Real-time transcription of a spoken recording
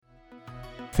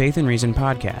Faith and Reason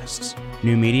podcasts,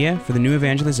 new media for the new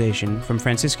evangelization from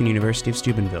Franciscan University of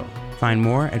Steubenville. Find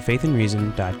more at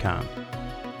faithandreason.com.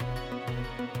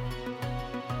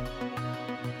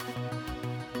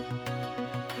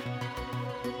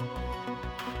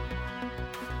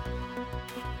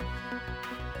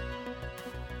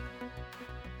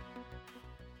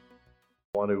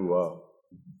 I want to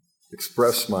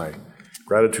express my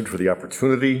gratitude for the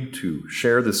opportunity to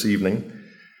share this evening,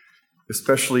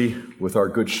 especially with our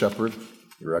good shepherd,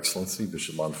 Your Excellency,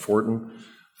 Bishop Montfortin,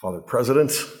 Father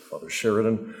President, Father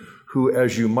Sheridan, who,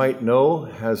 as you might know,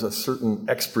 has a certain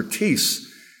expertise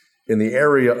in the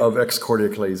area of ex cordia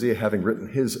ecclesiae, having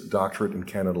written his doctorate in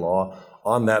canon law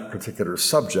on that particular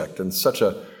subject, and such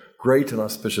a great and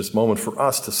auspicious moment for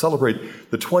us to celebrate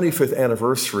the 25th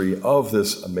anniversary of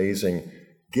this amazing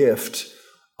gift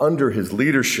under his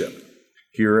leadership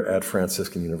here at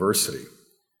Franciscan University.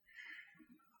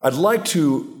 I'd like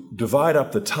to divide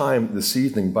up the time this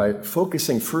evening by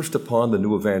focusing first upon the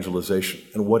new evangelization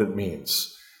and what it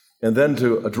means, and then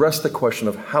to address the question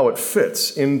of how it fits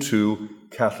into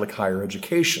Catholic higher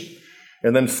education,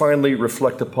 and then finally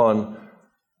reflect upon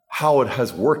how it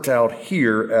has worked out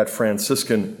here at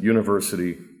Franciscan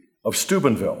University of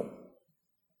Steubenville.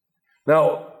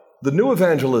 Now, the new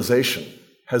evangelization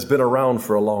has been around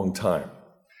for a long time.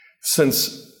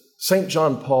 Since St.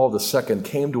 John Paul II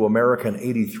came to America in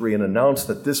 83 and announced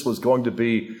that this was going to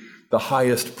be the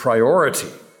highest priority.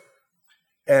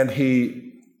 And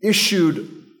he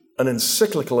issued an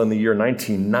encyclical in the year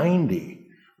 1990,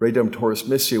 Redemptoris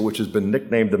Missio, which has been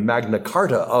nicknamed the Magna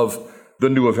Carta of the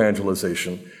new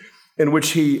evangelization, in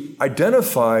which he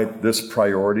identified this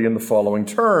priority in the following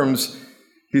terms.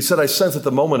 He said, "I sense that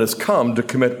the moment has come to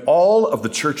commit all of the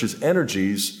church's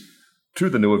energies to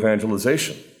the new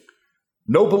evangelization.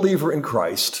 No believer in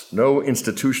Christ, no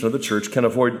institution of the church can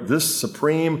avoid this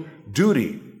supreme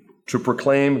duty to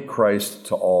proclaim Christ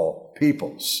to all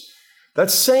peoples."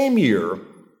 That same year,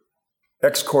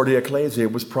 Ex Cordia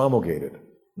Ecclesiae was promulgated,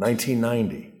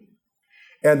 1990.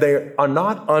 And they are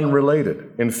not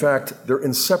unrelated. In fact, they're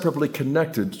inseparably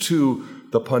connected to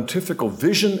the pontifical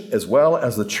vision as well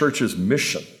as the church's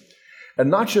mission. And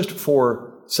not just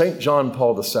for St. John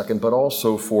Paul II, but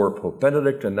also for Pope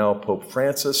Benedict and now Pope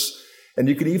Francis. And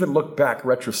you can even look back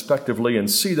retrospectively and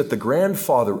see that the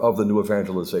grandfather of the new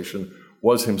evangelization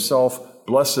was himself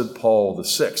Blessed Paul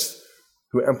VI,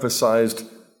 who emphasized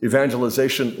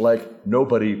evangelization like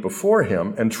nobody before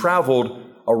him and traveled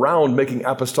around making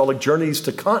apostolic journeys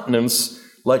to continents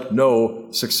like no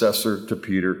successor to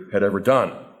Peter had ever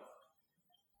done.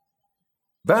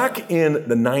 Back in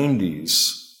the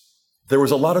 90s, there was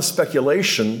a lot of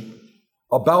speculation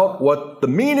about what the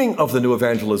meaning of the new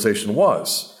evangelization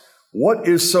was. What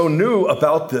is so new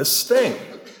about this thing?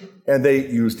 And they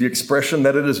used the expression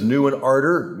that it is new in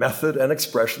ardor, method, and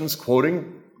expressions,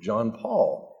 quoting John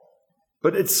Paul.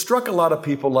 But it struck a lot of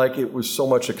people like it was so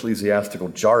much ecclesiastical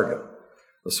jargon,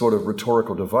 a sort of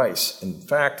rhetorical device. In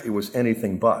fact, it was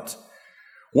anything but.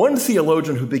 One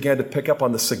theologian who began to pick up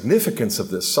on the significance of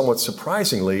this, somewhat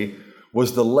surprisingly,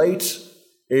 was the late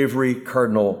Avery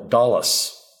Cardinal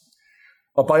Dulles.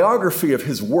 A biography of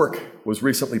his work was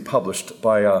recently published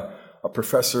by a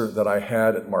professor that I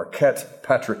had at Marquette,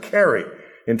 Patrick Carey,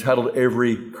 entitled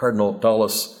Avery Cardinal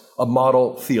Dulles, a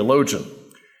Model Theologian.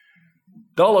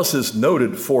 Dulles is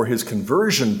noted for his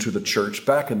conversion to the church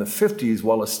back in the 50s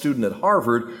while a student at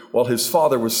Harvard, while his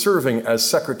father was serving as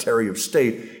Secretary of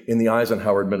State in the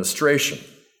Eisenhower administration.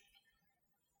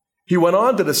 He went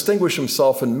on to distinguish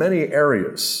himself in many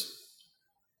areas,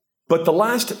 but the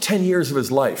last 10 years of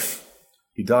his life,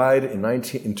 he died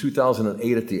in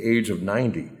 2008 at the age of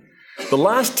 90. The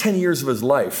last 10 years of his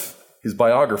life, his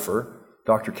biographer,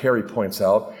 Dr. Carey points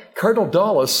out, Cardinal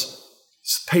Dulles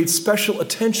paid special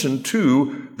attention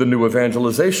to the new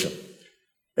evangelization.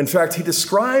 In fact, he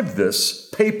described this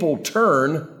papal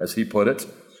turn, as he put it,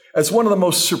 as one of the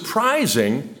most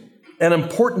surprising and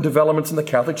important developments in the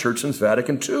Catholic Church since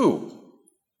Vatican II.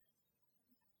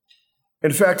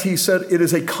 In fact, he said it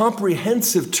is a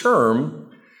comprehensive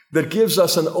term that gives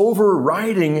us an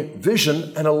overriding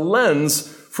vision and a lens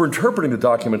for interpreting the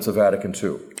documents of Vatican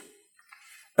II.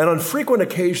 And on frequent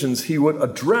occasions, he would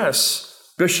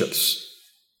address bishops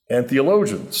and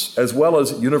theologians, as well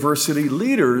as university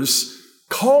leaders,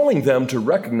 calling them to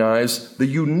recognize the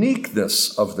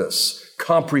uniqueness of this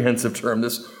comprehensive term,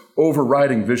 this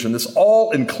overriding vision, this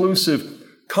all-inclusive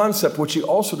concept, which he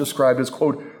also described as,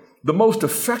 quote, the most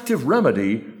effective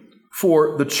remedy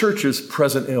for the church's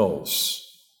present ills.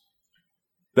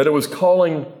 That it was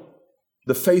calling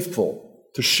the faithful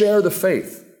to share the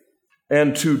faith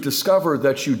and to discover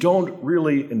that you don't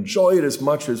really enjoy it as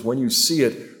much as when you see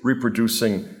it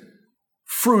reproducing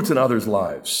fruit in others'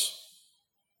 lives.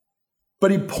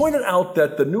 But he pointed out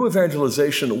that the new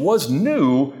evangelization was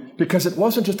new because it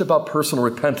wasn't just about personal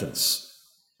repentance.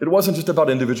 It wasn't just about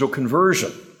individual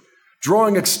conversion.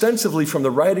 Drawing extensively from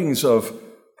the writings of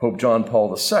Pope John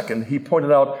Paul II, he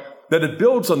pointed out that it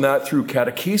builds on that through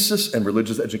catechesis and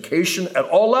religious education at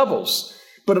all levels,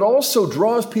 but it also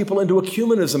draws people into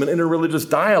ecumenism and interreligious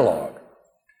dialogue.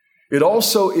 It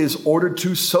also is ordered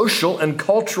to social and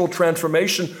cultural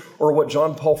transformation, or what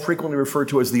John Paul frequently referred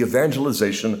to as the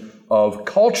evangelization of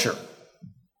culture.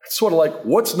 It's sort of like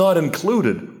what's not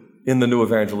included in the new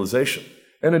evangelization.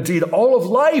 And indeed, all of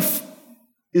life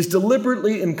is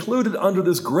deliberately included under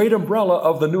this great umbrella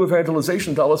of the new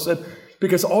evangelization, Dulles said,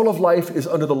 because all of life is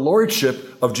under the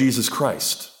lordship of Jesus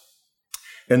Christ.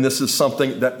 And this is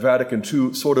something that Vatican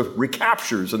II sort of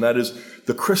recaptures, and that is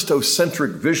the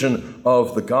Christocentric vision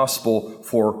of the gospel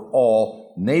for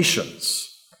all nations.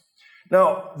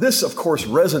 Now, this, of course,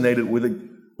 resonated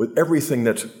with everything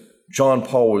that John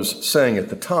Paul was saying at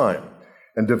the time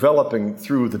and developing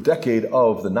through the decade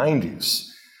of the 90s.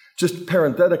 Just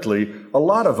parenthetically, a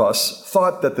lot of us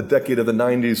thought that the decade of the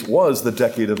 90s was the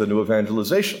decade of the new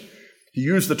evangelization. He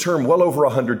used the term well over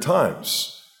 100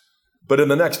 times. But in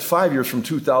the next 5 years, from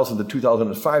 2000 to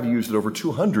 2005, he used it over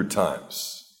 200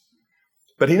 times.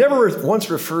 But he never once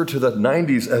referred to the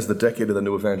 90s as the decade of the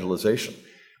new evangelization.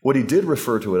 What he did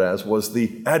refer to it as was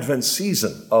the Advent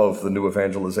season of the new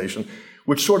evangelization,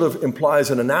 which sort of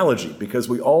implies an analogy, because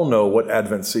we all know what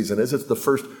Advent season is. It's the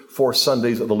first 4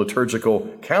 Sundays of the liturgical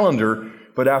calendar,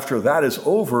 but after that is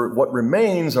over, what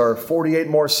remains are 48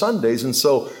 more Sundays. And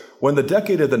so when the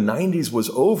decade of the 90s was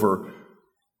over,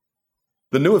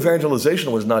 the new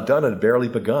evangelization was not done, it had barely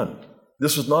begun.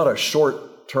 This was not a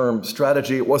short-term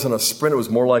strategy. It wasn't a sprint. It was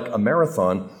more like a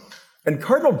marathon. And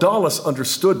Cardinal Dulles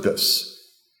understood this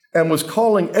and was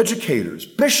calling educators,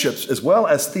 bishops, as well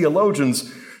as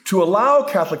theologians to allow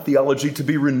Catholic theology to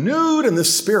be renewed in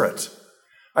this spirit.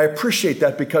 I appreciate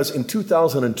that because in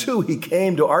 2002, he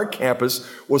came to our campus,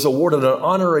 was awarded an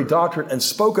honorary doctorate, and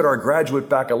spoke at our graduate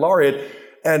baccalaureate,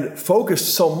 and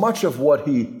focused so much of what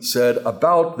he said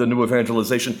about the new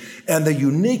evangelization and the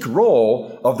unique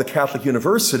role of the Catholic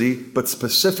University, but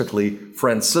specifically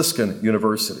Franciscan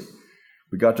University.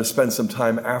 We got to spend some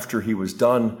time after he was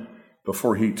done,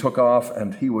 before he took off,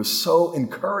 and he was so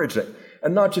encouraging,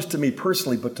 and not just to me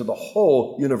personally, but to the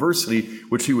whole university,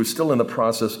 which he was still in the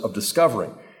process of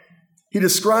discovering. He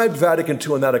described Vatican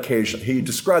II on that occasion. He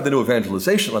described the new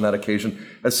evangelization on that occasion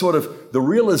as sort of the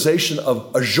realization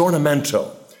of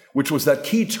aggiornamento, which was that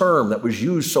key term that was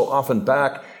used so often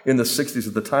back in the 60s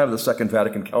at the time of the Second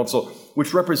Vatican Council,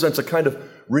 which represents a kind of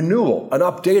renewal, an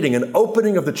updating, an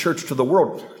opening of the church to the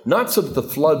world, not so that the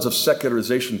floods of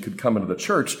secularization could come into the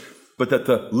church, but that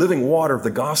the living water of the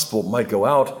gospel might go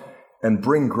out and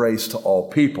bring grace to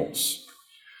all peoples.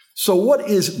 So what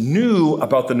is new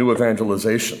about the new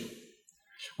evangelization?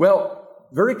 Well,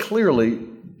 very clearly,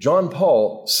 John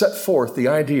Paul set forth the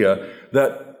idea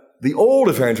that the old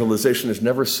evangelization has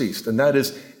never ceased, and that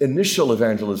is initial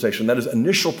evangelization, that is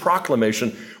initial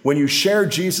proclamation when you share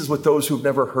Jesus with those who've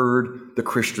never heard the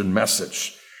Christian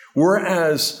message.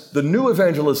 Whereas the new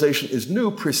evangelization is new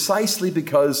precisely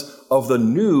because of the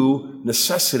new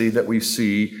necessity that we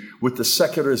see with the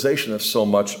secularization of so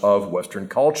much of Western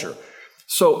culture.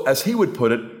 So, as he would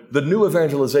put it, the new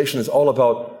evangelization is all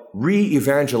about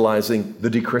re-evangelizing the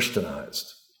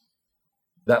de-Christianized.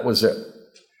 That was it.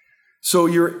 So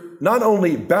you're not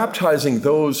only baptizing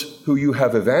those who you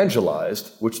have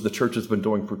evangelized, which the church has been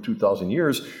doing for 2,000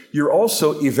 years, you're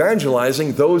also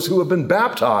evangelizing those who have been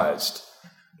baptized,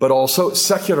 but also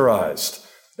secularized,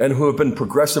 and who have been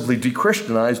progressively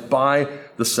de-Christianized by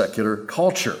the secular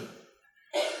culture.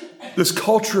 This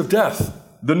culture of death,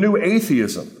 the new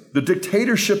atheism, the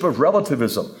dictatorship of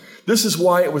relativism. This is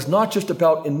why it was not just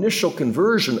about initial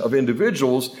conversion of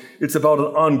individuals, it's about an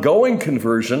ongoing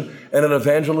conversion and an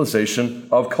evangelization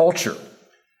of culture.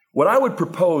 What I would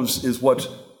propose is what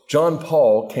John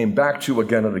Paul came back to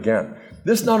again and again.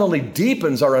 This not only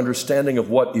deepens our understanding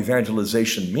of what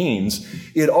evangelization means,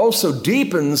 it also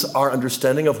deepens our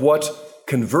understanding of what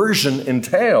conversion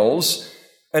entails,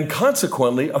 and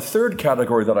consequently, a third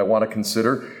category that I want to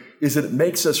consider is that it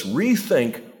makes us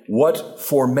rethink what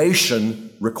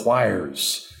formation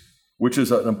requires, which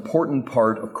is an important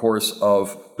part, of course,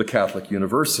 of the Catholic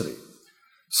University.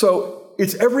 So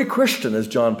it's every Christian, as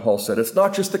John Paul said. It's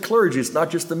not just the clergy. It's not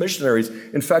just the missionaries.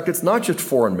 In fact, it's not just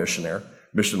foreign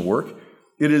mission work.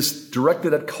 It is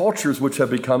directed at cultures which have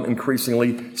become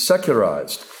increasingly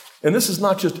secularized. And this is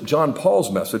not just John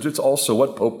Paul's message, it's also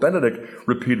what Pope Benedict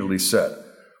repeatedly said.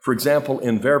 For example,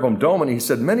 in Verbum Domini, he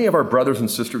said, many of our brothers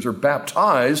and sisters are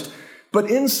baptized, but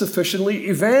insufficiently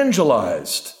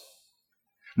evangelized.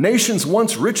 Nations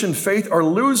once rich in faith are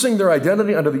losing their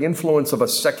identity under the influence of a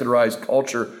secularized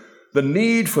culture. The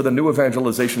need for the new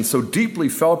evangelization so deeply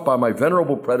felt by my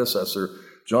venerable predecessor,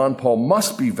 John Paul,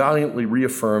 must be valiantly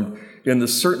reaffirmed in the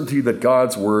certainty that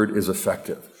God's word is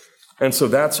effective. And so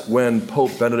that's when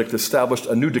Pope Benedict established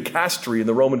a new dicastery in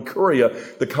the Roman Curia,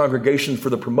 the Congregation for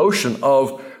the Promotion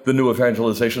of the New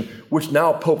Evangelization, which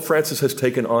now Pope Francis has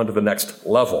taken on to the next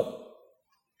level.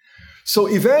 So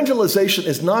evangelization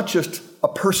is not just a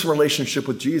personal relationship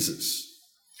with Jesus.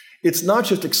 It's not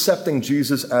just accepting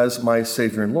Jesus as my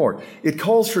Savior and Lord. It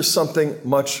calls for something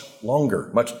much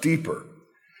longer, much deeper.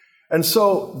 And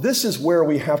so this is where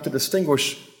we have to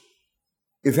distinguish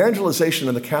evangelization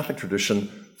in the Catholic tradition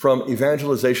from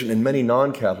evangelization in many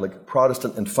non-Catholic,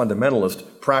 Protestant, and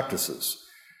fundamentalist practices.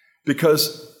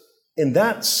 Because in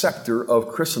that sector of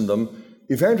Christendom,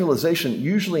 evangelization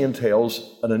usually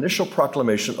entails an initial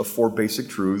proclamation of 4 basic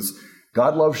truths.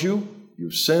 God loves you,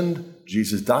 you've sinned,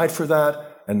 Jesus died for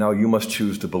that, and now you must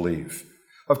choose to believe.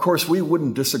 Of course, we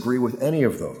wouldn't disagree with any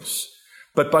of those.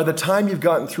 But by the time you've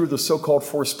gotten through the so-called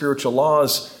 4 spiritual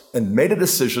laws and made a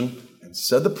decision and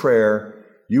said the prayer,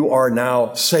 you are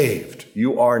now saved.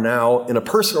 You are now in a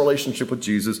personal relationship with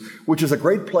Jesus, which is a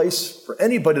great place for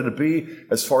anybody to be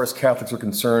as far as Catholics are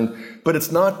concerned. But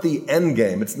it's not the end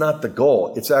game. It's not the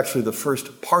goal. It's actually the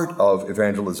first part of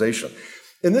evangelization.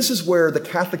 And this is where the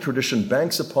Catholic tradition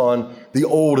banks upon the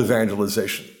old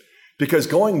evangelization. Because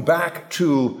going back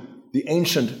to the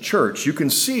ancient church, you can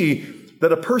see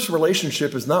that a personal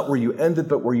relationship is not where you ended,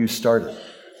 but where you started.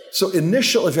 So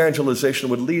initial evangelization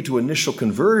would lead to initial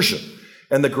conversion.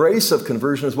 And the grace of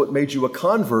conversion is what made you a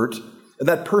convert. And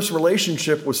that personal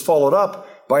relationship was followed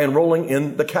up by enrolling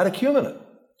in the catechumenate,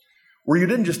 where you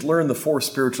didn't just learn the 4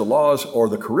 spiritual laws or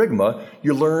the kerygma,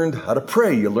 you learned how to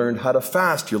pray, you learned how to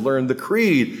fast, you learned the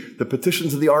creed, the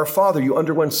petitions of the Our Father, you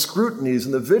underwent scrutinies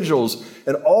and the vigils,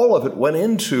 and all of it went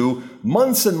into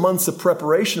months and months of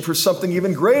preparation for something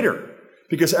even greater.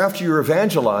 Because after you're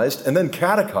evangelized and then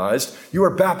catechized, you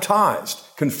are baptized,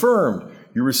 confirmed,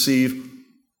 you receive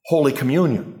Holy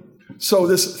Communion. So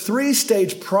this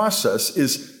 3-stage process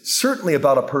is certainly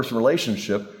about a personal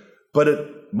relationship, but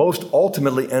it most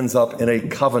ultimately ends up in a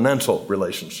covenantal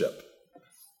relationship.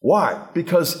 Why?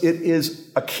 Because it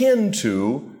is akin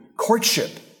to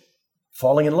courtship,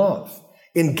 falling in love,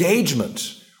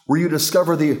 engagement, where you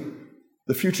discover the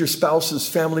future spouse's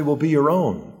family will be your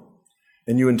own.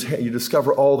 And you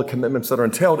discover all the commitments that are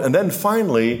entailed. And then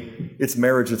finally, it's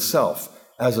marriage itself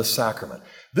as a sacrament.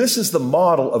 This is the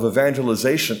model of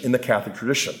evangelization in the Catholic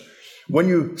tradition. When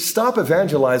you stop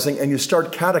evangelizing and you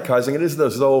start catechizing, it is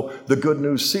as though the good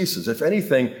news ceases. If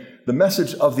anything, the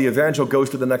message of the evangel goes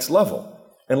to the next level.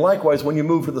 And likewise, when you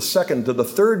move to the 2nd, to the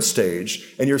 3rd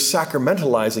stage, and you're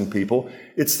sacramentalizing people,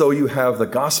 it's though you have the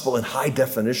gospel in high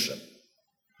definition.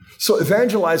 So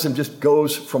evangelizing just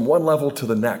goes from one level to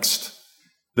the next.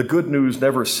 The good news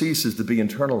never ceases to be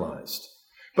internalized.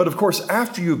 But of course,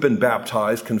 after you've been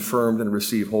baptized, confirmed, and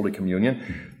received Holy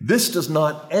Communion, this does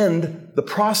not end the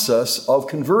process of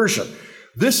conversion.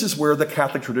 This is where the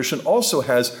Catholic tradition also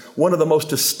has one of the most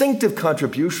distinctive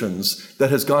contributions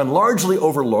that has gone largely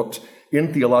overlooked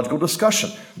in theological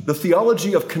discussion. The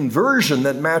theology of conversion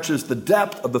that matches the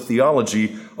depth of the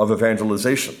theology of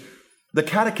evangelization. The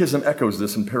Catechism echoes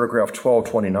this in paragraph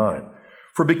 1229.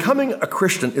 For becoming a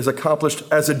Christian is accomplished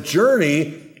as a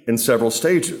journey in several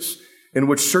stages, in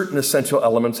which certain essential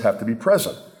elements have to be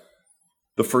present.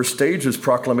 The first stage is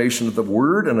proclamation of the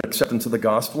word and acceptance of the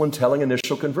gospel and telling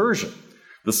initial conversion.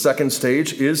 The second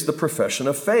stage is the profession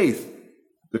of faith,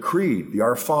 the creed, the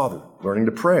Our Father, learning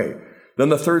to pray. Then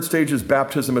the third stage is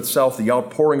baptism itself, the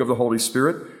outpouring of the Holy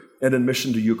Spirit, and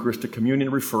admission to Eucharistic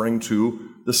communion, referring to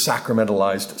the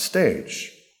sacramentalized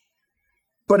stage.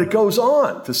 But it goes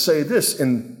on to say this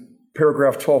in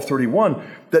paragraph 1231,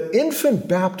 that infant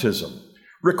baptism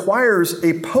requires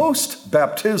a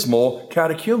post-baptismal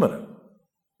catechumenate.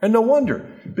 And no wonder,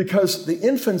 because the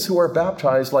infants who are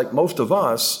baptized, like most of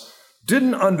us,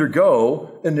 didn't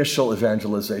undergo initial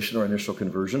evangelization or initial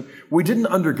conversion. We didn't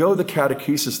undergo the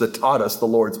catechesis that taught us the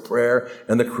Lord's Prayer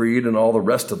and the Creed and all the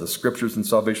rest of the scriptures in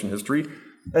salvation history.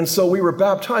 And so we were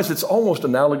baptized. It's almost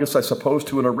analogous, I suppose,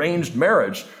 to an arranged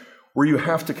marriage where you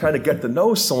have to kind of get to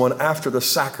know someone after the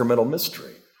sacramental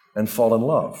mystery and fall in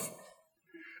love.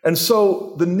 And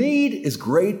so the need is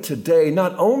great today,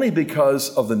 not only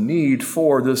because of the need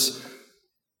for this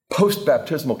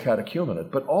post-baptismal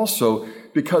catechumenate, but also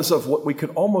because of what we could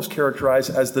almost characterize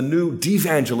as the new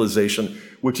devangelization,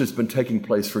 which has been taking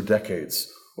place for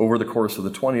decades over the course of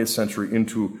the 20th century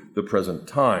into the present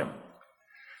time.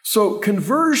 So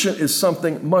conversion is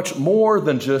something much more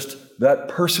than just that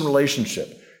personal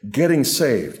relationship, getting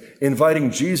saved,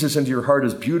 inviting Jesus into your heart,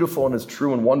 as beautiful and as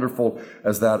true and wonderful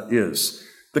as that is.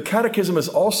 The Catechism is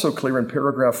also clear in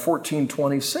paragraph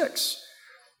 1426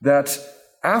 that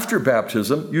after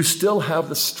baptism, you still have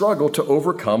the struggle to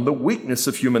overcome the weakness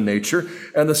of human nature,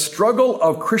 and the struggle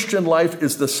of Christian life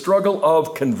is the struggle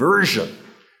of conversion.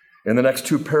 In the next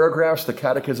two paragraphs, the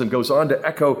Catechism goes on to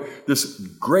echo this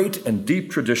great and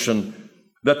deep tradition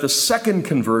that the second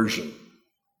conversion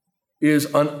is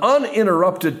an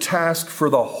uninterrupted task for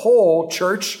the whole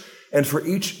church and for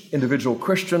each individual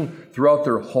Christian throughout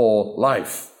their whole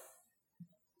life.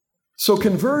 So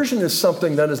conversion is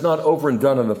something that is not over and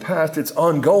done in the past. It's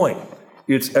ongoing.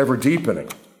 It's ever deepening.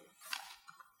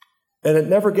 And it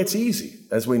never gets easy.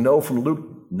 As we know from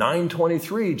Luke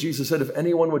 9:23, Jesus said, if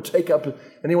anyone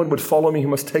would follow me, he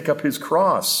must take up his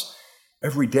cross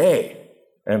every day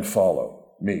and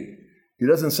follow me. He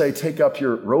doesn't say take up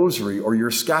your rosary or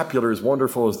your scapular, as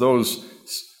wonderful as those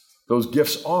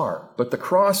gifts are. But the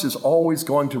cross is always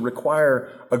going to require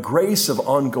a grace of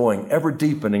ongoing, ever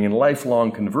deepening and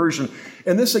lifelong conversion.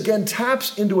 And this again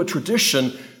taps into a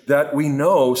tradition that we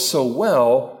know so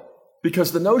well,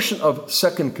 because the notion of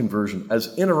second conversion as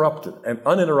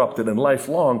uninterrupted and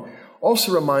lifelong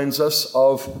also reminds us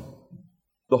of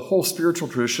the whole spiritual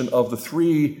tradition of the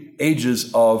three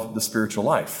ages of the spiritual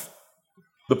life.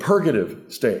 The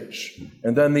purgative stage,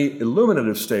 and then the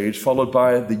illuminative stage, followed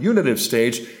by the unitive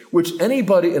stage, which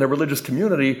anybody in a religious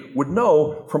community would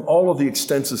know from all of the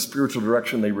extensive spiritual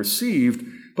direction they received.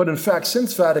 But in fact,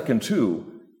 since Vatican II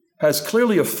has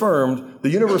clearly affirmed the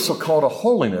universal call to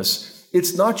holiness,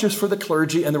 it's not just for the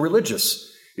clergy and the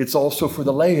religious, it's also for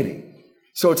the laity.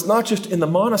 So it's not just in the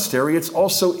monastery, it's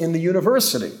also in the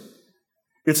university.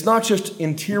 It's not just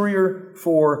interior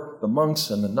for the monks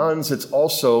and the nuns, it's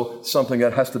also something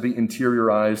that has to be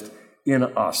interiorized in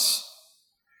us.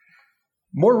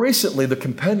 More recently, the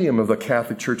compendium of the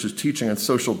Catholic Church's teaching on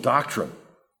social doctrine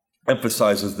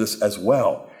emphasizes this as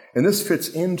well. And this fits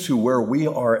into where we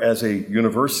are as a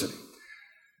university.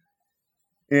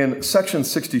 In section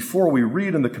 64, we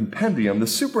read in the compendium, the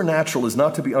supernatural is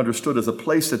not to be understood as a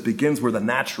place that begins where the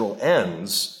natural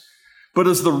ends, but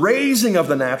as the raising of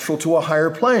the natural to a higher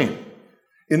plane.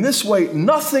 In this way,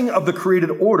 nothing of the created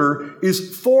order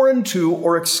is foreign to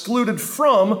or excluded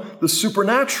from the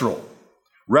supernatural.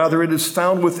 Rather, it is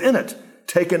found within it,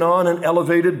 taken on and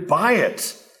elevated by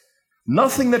it.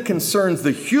 Nothing that concerns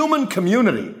the human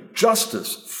community,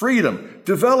 justice, freedom,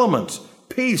 development,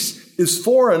 peace, is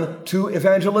foreign to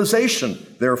evangelization,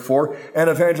 therefore, and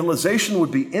evangelization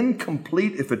would be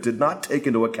incomplete if it did not take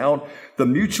into account the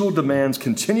mutual demands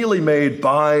continually made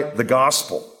by the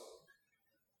gospel.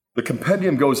 The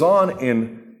compendium goes on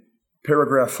in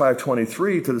paragraph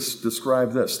 523 to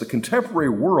describe this. The contemporary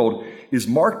world is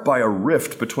marked by a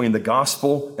rift between the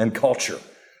gospel and culture,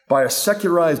 by a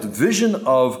secularized vision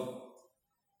of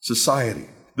society.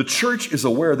 The church is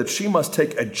aware that she must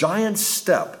take a giant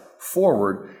step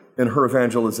forward in her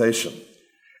evangelization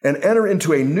and enter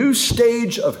into a new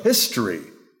stage of history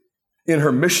in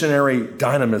her missionary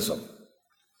dynamism.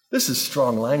 This is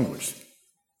strong language.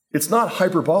 It's not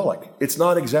hyperbolic. It's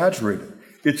not exaggerated.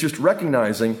 It's just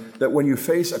recognizing that when you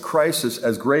face a crisis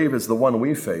as grave as the one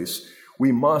we face,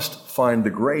 we must find the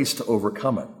grace to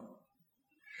overcome it.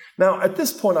 Now, at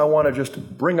this point, I want to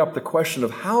just bring up the question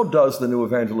of how does the new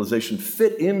evangelization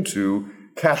fit into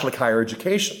Catholic higher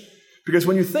education? Because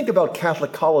when you think about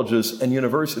Catholic colleges and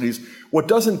universities, what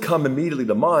doesn't come immediately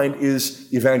to mind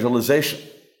is evangelization.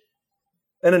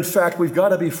 And in fact, we've got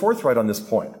to be forthright on this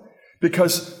point,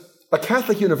 because a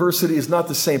Catholic university is not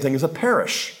the same thing as a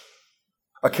parish.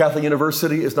 A Catholic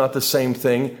university is not the same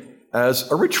thing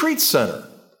as a retreat center.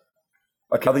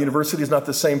 A Catholic university is not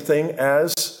the same thing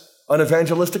as an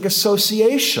evangelistic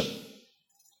association.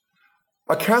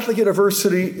 A Catholic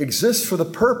university exists for the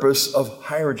purpose of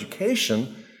higher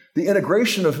education, the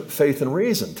integration of faith and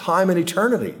reason, time and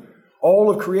eternity, all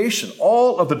of creation,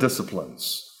 all of the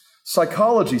disciplines,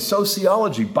 psychology,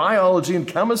 sociology, biology and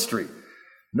chemistry,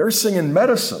 nursing and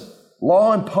medicine,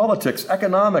 law and politics,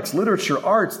 economics, literature,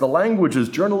 arts, the languages,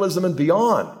 journalism, and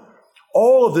beyond.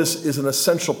 All of this is an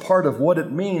essential part of what it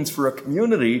means for a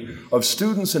community of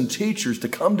students and teachers to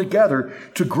come together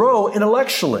to grow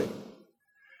intellectually.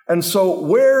 And so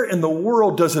where in the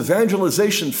world does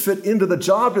evangelization fit into the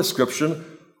job description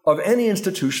of any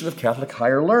institution of Catholic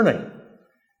higher learning?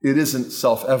 It isn't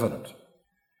self-evident.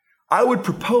 I would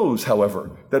propose,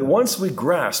 however, that once we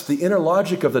grasp the inner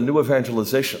logic of the new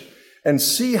evangelization and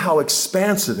see how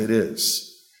expansive it is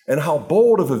and how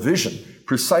bold of a vision,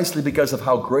 precisely because of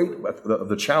how great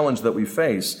the challenge that we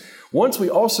face, once we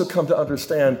also come to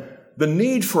understand the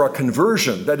need for a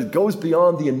conversion, that it goes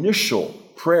beyond the initial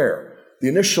prayer, the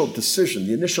initial decision,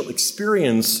 the initial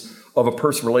experience of a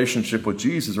personal relationship with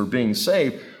Jesus or being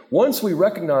saved, once we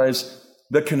recognize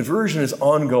that conversion is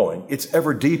ongoing, it's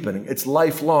ever deepening, it's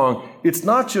lifelong, it's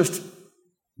not just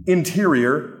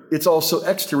interior, it's also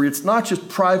exterior, it's not just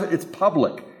private, it's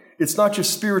public, it's not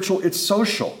just spiritual, it's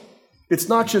social. It's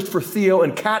not just for Theo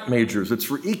and Cat majors, it's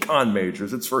for econ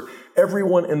majors, it's for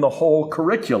everyone in the whole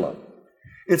curriculum.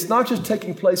 It's not just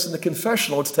taking place in the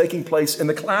confessional, it's taking place in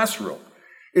the classroom.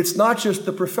 It's not just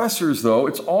the professors, though,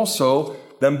 it's also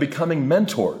them becoming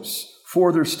mentors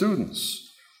for their students.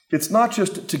 It's not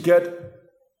just to get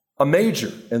a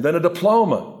major and then a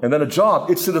diploma and then a job.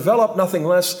 It's to develop nothing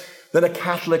less than a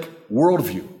Catholic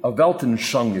worldview, a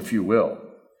Weltanschauung, if you will.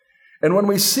 And when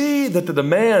we see that the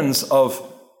demands of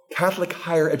Catholic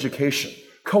higher education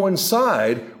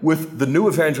coincide with the new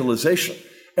evangelization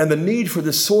and the need for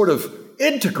this sort of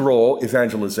integral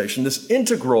evangelization, this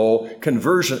integral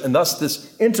conversion, and thus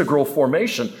this integral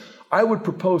formation, I would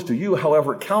propose to you,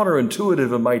 however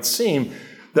counterintuitive it might seem,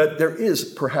 that there is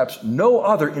perhaps no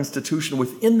other institution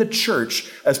within the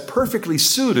church as perfectly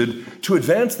suited to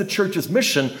advance the church's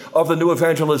mission of the new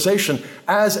evangelization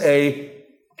as a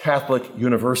Catholic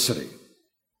university.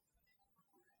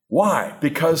 Why?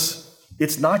 Because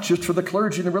it's not just for the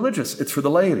clergy and the religious, it's for the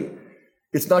laity.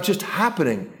 It's not just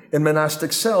happening in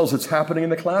monastic cells, it's happening in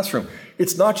the classroom.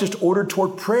 It's not just ordered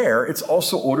toward prayer, it's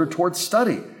also ordered toward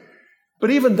study. But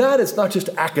even that is not just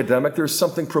academic. There's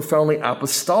something profoundly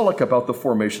apostolic about the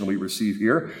formation we receive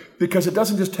here, because it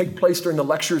doesn't just take place during the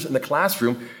lectures in the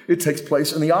classroom, it takes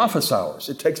place in the office hours.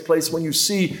 It takes place when you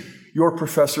see your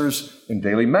professors in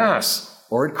daily mass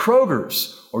or at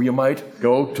Kroger's, or you might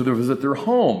go to visit their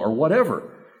home or whatever.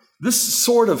 This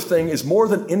sort of thing is more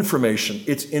than information,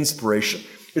 it's inspiration.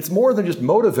 It's more than just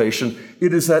motivation.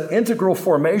 It is that integral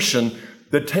formation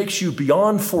that takes you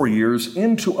beyond 4 years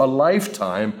into a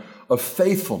lifetime of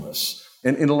faithfulness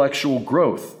and intellectual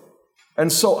growth.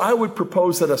 And so I would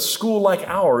propose that a school like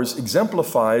ours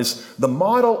exemplifies the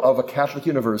model of a Catholic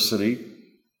university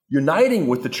uniting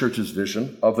with the church's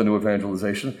vision of the new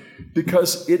evangelization,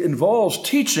 because it involves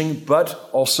teaching but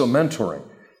also mentoring.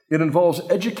 It involves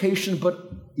education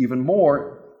but even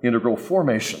more integral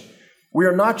formation. We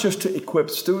are not just to equip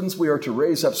students, we are to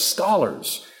raise up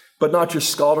scholars, but not just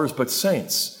scholars but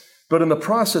saints. But in the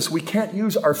process, we can't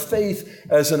use our faith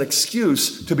as an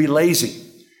excuse to be lazy.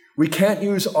 We can't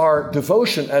use our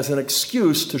devotion as an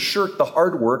excuse to shirk the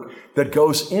hard work that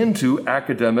goes into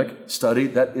academic study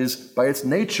that is, by its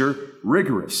nature,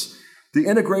 rigorous. The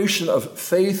integration of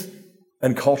faith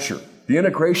and culture, the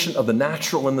integration of the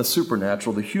natural and the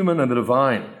supernatural, the human and the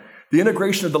divine, the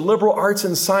integration of the liberal arts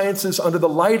and sciences under the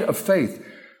light of faith.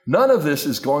 None of this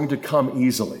is going to come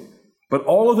easily, but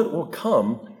all of it will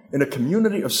come in a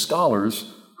community of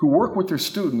scholars who work with their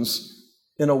students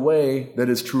in a way that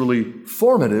is truly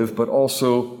formative, but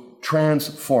also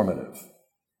transformative.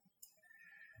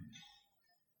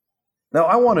 Now,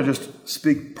 I want to just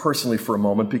speak personally for a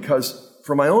moment, because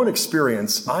from my own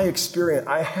experience, I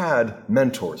had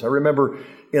mentors. I remember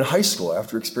in high school,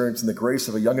 after experiencing the grace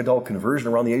of a young adult conversion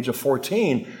around the age of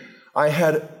 14, I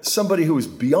had somebody who was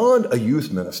beyond a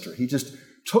youth minister. He just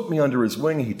took me under his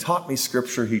wing. He taught me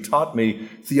scripture. He taught me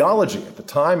theology. At the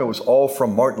time, it was all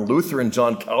from Martin Luther and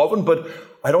John Calvin, but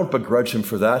I don't begrudge him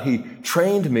for that. He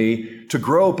trained me to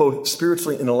grow both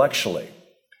spiritually and intellectually.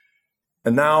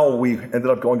 And now we ended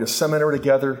up going to seminary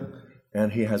together,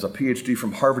 and he has a PhD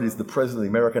from Harvard. He's the president of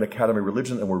the American Academy of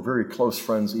Religion, and we're very close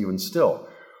friends even still.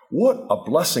 What a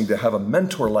blessing to have a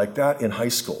mentor like that in high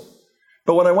school.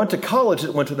 But when I went to college,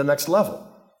 it went to the next level.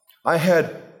 I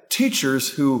had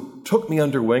teachers who took me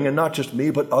under wing, and not just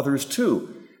me, but others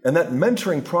too. And that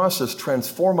mentoring process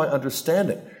transformed my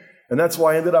understanding. And that's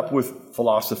why I ended up with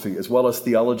philosophy as well as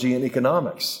theology and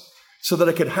economics, so that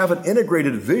I could have an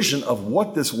integrated vision of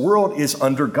what this world is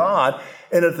under God,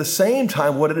 and at the same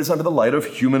time, what it is under the light of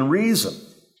human reason.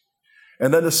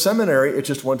 And then the seminary, it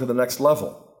just went to the next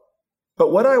level.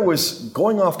 But when I was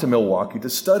going off to Milwaukee to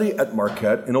study at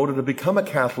Marquette in order to become a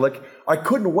Catholic, I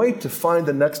couldn't wait to find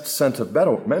the next set of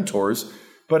mentors,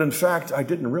 but in fact, I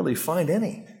didn't really find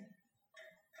any.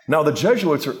 Now, the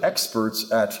Jesuits are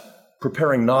experts at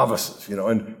preparing novices,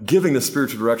 and giving the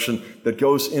spiritual direction that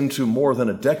goes into more than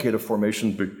a decade of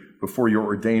formation before you're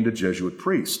ordained a Jesuit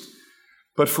priest.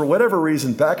 But for whatever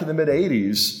reason, back in the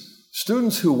mid-'80s,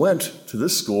 Students who went to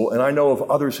this school, and I know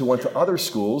of others who went to other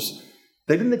schools,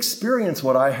 they didn't experience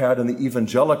what I had in the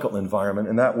evangelical environment,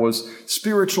 and that was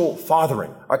spiritual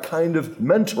fathering, a kind of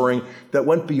mentoring that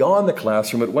went beyond the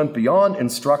classroom, it went beyond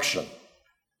instruction.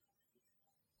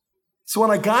 So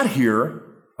when I got here,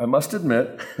 I must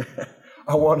admit,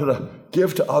 I wanted to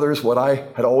give to others what I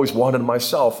had always wanted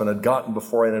myself and had gotten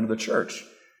before I entered the church.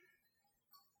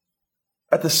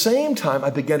 At the same time, I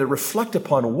began to reflect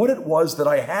upon what it was that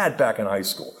I had back in high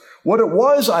school, what it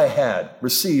was I had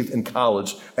received in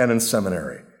college and in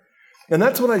seminary. And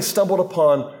that's when I stumbled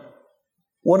upon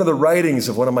one of the writings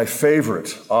of one of my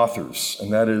favorite authors,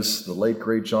 and that is the late,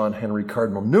 great John Henry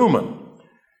Cardinal Newman.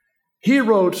 He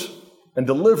wrote and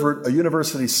delivered a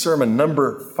university sermon,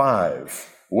 number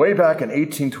 5, way back in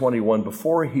 1821,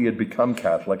 before he had become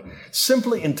Catholic,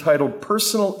 simply entitled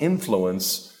Personal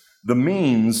Influence, the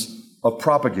Means of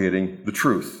Propagating the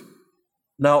Truth.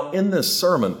 Now, in this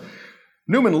sermon,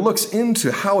 Newman looks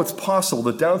into how it's possible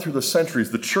that down through the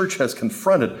centuries, the church has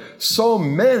confronted so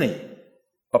many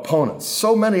opponents,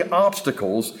 so many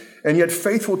obstacles, and yet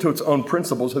faithful to its own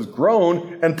principles, has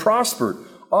grown and prospered,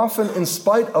 often in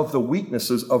spite of the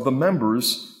weaknesses of the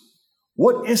members.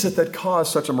 What is it that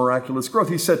caused such a miraculous growth?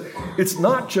 He said, it's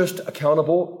not just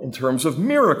accountable in terms of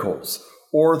miracles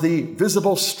or the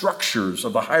visible structures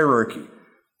of the hierarchy.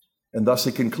 And thus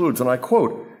he concludes, and I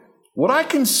quote, "What I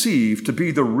conceive to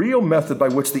be the real method by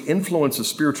which the influence of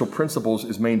spiritual principles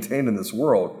is maintained in this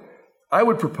world, I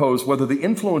would propose whether the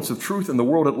influence of truth in the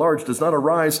world at large does not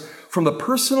arise from the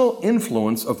personal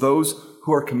influence of those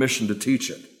who are commissioned to teach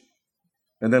it."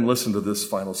 And then listen to this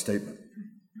final statement.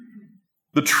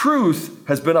 "The truth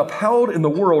has been upheld in the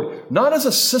world not as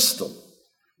a system,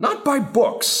 not by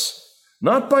books,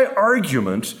 not by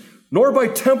argument, nor by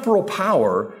temporal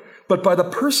power, but by the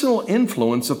personal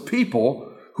influence of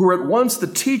people who are at once the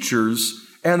teachers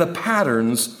and the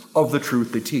patterns of the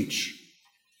truth they teach."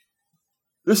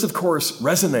 This, of course,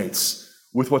 resonates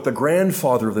with what the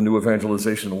grandfather of the new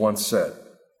evangelization once said.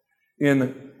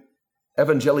 In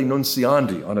Evangelii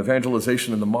Nunciandi, on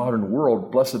evangelization in the modern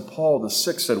world, Blessed Paul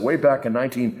VI said way back in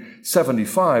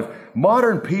 1975,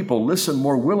 modern people listen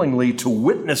more willingly to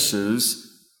witnesses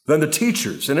than the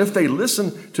teachers. And if they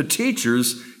listen to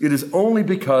teachers, it is only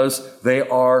because they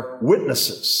are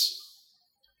witnesses.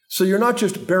 So you're not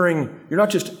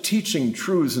just teaching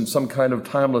truths in some kind of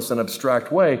timeless and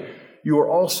abstract way. You are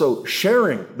also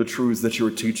sharing the truths that you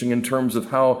are teaching in terms of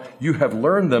how you have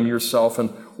learned them yourself and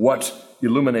what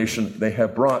illumination they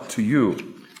have brought to you.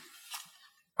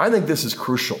 I think this is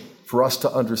crucial for us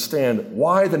to understand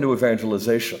why the new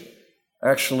evangelization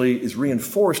actually is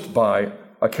reinforced by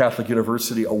a Catholic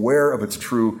university aware of its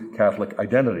true Catholic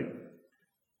identity.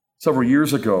 Several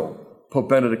years ago, Pope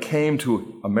Benedict came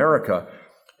to America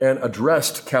and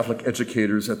addressed Catholic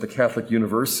educators at the Catholic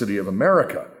University of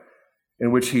America,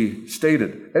 in which he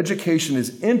stated, "Education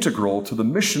is integral to the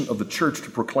mission of the church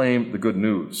to proclaim the good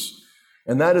news.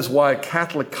 And that is why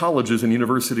Catholic colleges and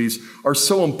universities are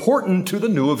so important to the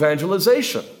new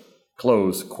evangelization."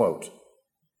 Close quote.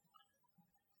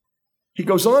 He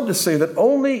goes on to say that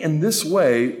only in this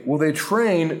way will they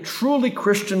train truly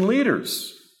Christian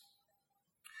leaders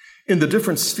in the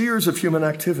different spheres of human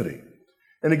activity.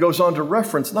 And he goes on to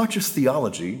reference not just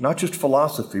theology, not just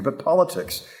philosophy, but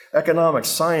politics, economics,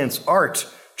 science, art,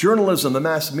 journalism, the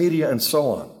mass media, and so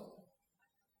on.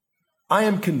 I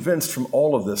am convinced from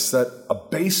all of this that a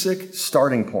basic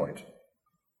starting point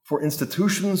for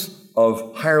institutions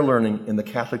of higher learning in the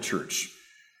Catholic Church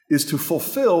is to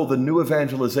fulfill the new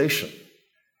evangelization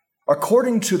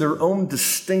according to their own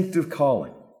distinctive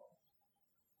calling,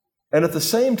 and at the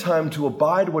same time to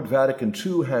abide what Vatican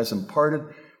II has imparted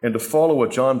and to follow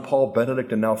what John Paul,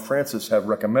 Benedict, and now Francis have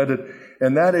recommended,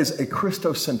 and that is a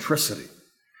Christocentricity,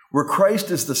 where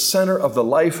Christ is the center of the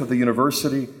life of the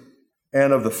university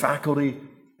and of the faculty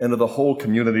and of the whole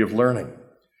community of learning.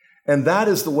 And that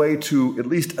is the way to at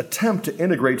least attempt to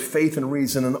integrate faith and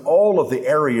reason in all of the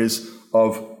areas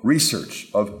of research,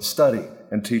 of study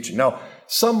and teaching. Now,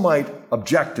 some might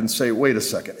object and say, wait a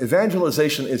second,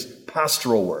 evangelization is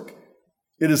pastoral work.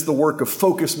 It is the work of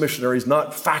focused missionaries,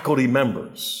 not faculty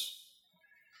members.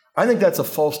 I think that's a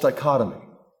false dichotomy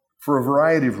for a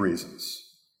variety of reasons.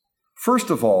 First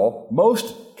of all,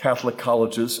 most Catholic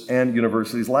colleges and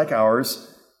universities like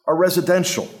ours are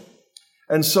residential.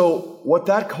 And so what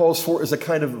that calls for is a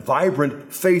kind of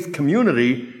vibrant faith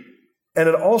community, and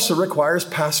it also requires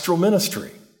pastoral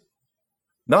ministry,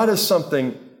 not as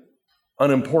something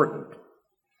unimportant.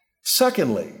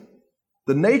 Secondly,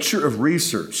 the nature of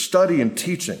research, study, and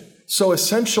teaching, so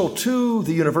essential to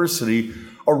the university,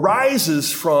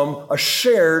 arises from a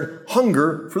shared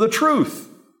hunger for the truth.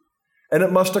 and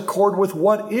it must accord with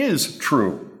what is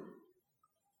true.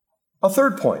 A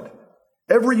third point,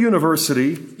 every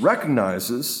university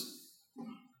recognizes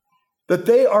that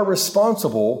they are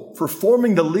responsible for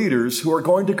forming the leaders who are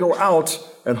going to go out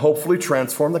and hopefully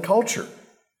transform the culture,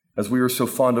 as we are so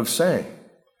fond of saying.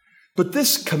 But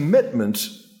this commitment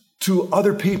to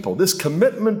other people, this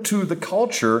commitment to the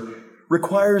culture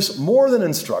requires more than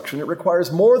instruction. It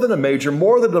requires more than a major,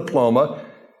 more than a diploma.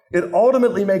 It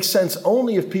ultimately makes sense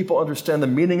only if people understand the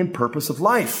meaning and purpose of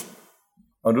life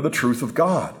under the truth of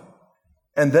God.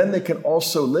 And then they can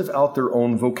also live out their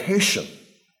own vocation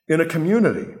in a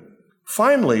community.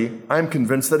 Finally, I'm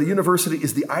convinced that a university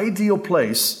is the ideal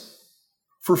place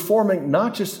for forming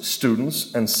not just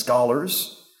students and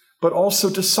scholars, but also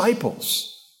disciples.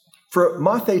 For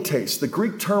mathetes, the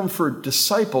Greek term for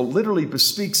disciple, literally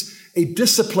bespeaks a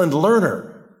disciplined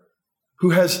learner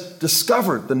who has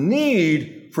discovered the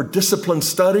need for disciplined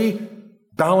study,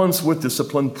 balanced with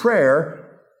disciplined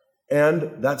prayer,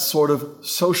 and that sort of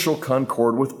social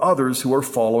concord with others who are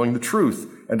following the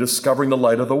truth and discovering the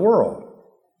light of the world.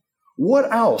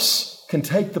 What else can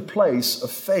take the place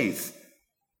of faith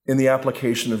in the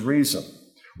application of reason?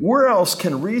 Where else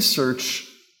can research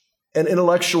and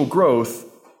intellectual growth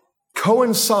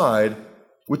coincide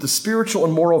with the spiritual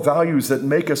and moral values that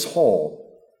make us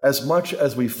whole as much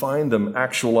as we find them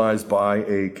actualized by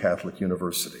a Catholic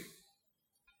university?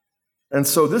 And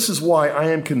so this is why I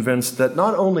am convinced that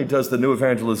not only does the new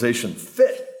evangelization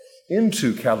fit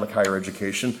into Catholic higher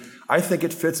education, I think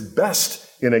it fits best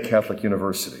in a Catholic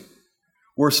university,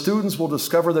 where students will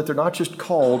discover that they're not just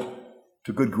called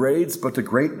to good grades, but to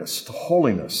greatness, to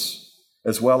holiness,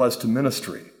 as well as to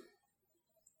ministry.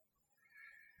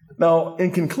 Now,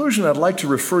 in conclusion, I'd like to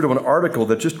refer to an article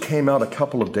that just came out a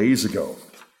couple of days ago.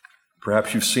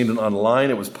 Perhaps you've seen it online.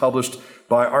 It was published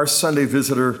by our Sunday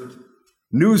Visitor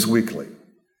News Weekly,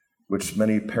 which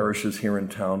many parishes here in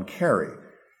town carry.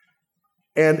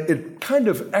 And it kind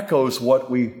of echoes what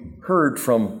we heard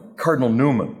from Cardinal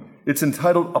Newman. It's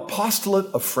entitled Apostolate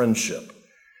of Friendship.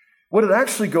 What it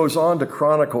actually goes on to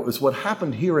chronicle is what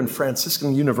happened here in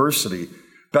Franciscan University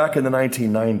back in the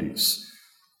 1990s.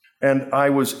 And I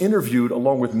was interviewed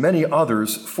along with many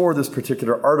others for this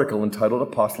particular article entitled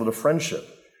Apostolate of Friendship.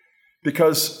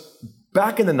 Because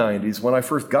back in the 90s, when I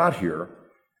first got here,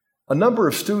 a number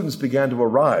of students began to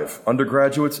arrive,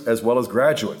 undergraduates as well as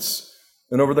graduates.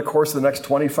 And over the course of the next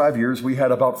 25 years, we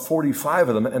had about 45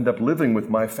 of them end up living with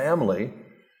my family.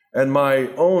 And my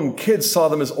own kids saw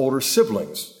them as older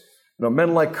siblings. You know,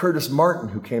 men like Curtis Martin,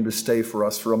 who came to stay for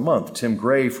us for a month, Tim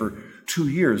Gray for 2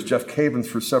 years, Jeff Cavins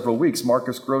for several weeks,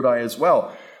 Marcus Grodi as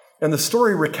well. And the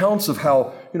story recounts of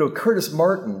how, Curtis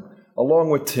Martin, along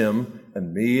with Tim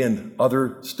and me and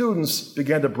other students,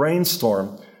 began to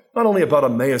brainstorm not only about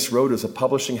Emmaus Road as a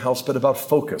publishing house, but about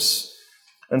Focus.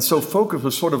 And so Focus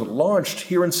was sort of launched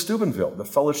here in Steubenville, the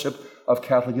Fellowship of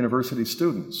Catholic University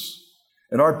Students.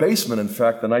 In our basement, in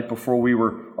fact, the night before we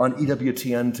were on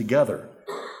EWTN together.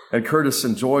 And Curtis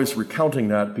enjoys recounting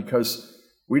that because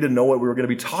we didn't know what we were going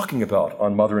to be talking about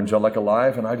on Mother Angelica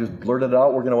Live, and I just blurted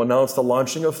out, we're going to announce the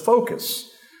launching of Focus.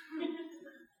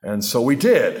 And so we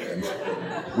did.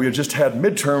 And we had just had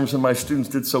midterms, and my students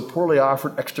did so poorly, I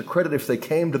offered extra credit if they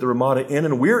came to the Ramada Inn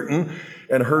in Weirton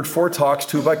and heard 4 talks,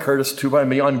 2 by Curtis, 2 by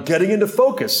me, on getting into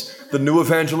focus, the new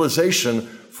evangelization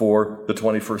for the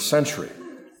 21st century.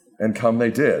 And come they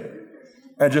did.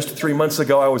 And just 3 months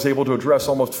ago, I was able to address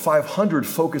almost 500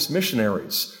 Focus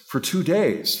missionaries for 2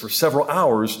 days, for several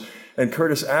hours. And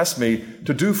Curtis asked me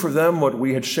to do for them what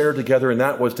we had shared together, and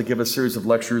that was to give a series of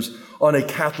lectures on a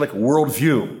Catholic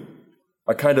worldview,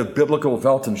 a kind of biblical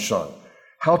Weltanschauung,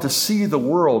 how to see the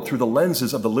world through the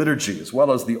lenses of the liturgy, as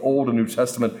well as the Old and New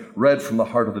Testament read from the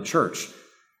heart of the church.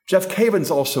 Jeff Cavins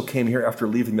also came here after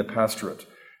leaving the pastorate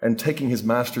and taking his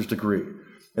master's degree.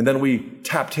 And then we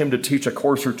tapped him to teach a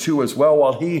course or 2 as well,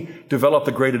 while he developed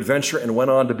the great adventure and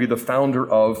went on to be the founder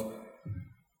of,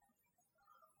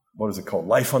 what is it called?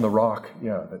 Life on the Rock.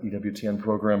 Yeah, that EWTN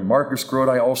program. Marcus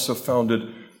Grodi also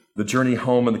founded the Journey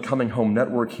Home and the Coming Home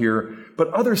Network here. But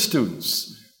other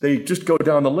students, they just go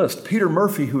down the list. Peter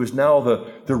Murphy, who is now the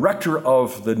director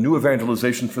of the new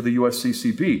evangelization for the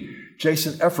USCCB.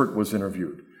 Jason Effort was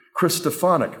interviewed. Chris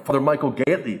Stefanik. Father Michael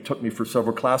Gately took me for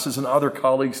several classes, and other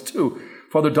colleagues too.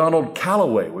 Father Donald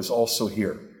Calloway was also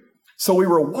here. So we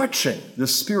were watching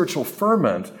this spiritual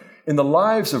ferment in the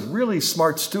lives of really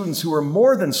smart students who were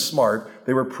more than smart.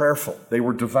 They were prayerful. They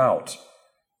were devout.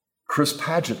 Chris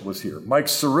Paget was here. Mike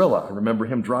Cirilla, I remember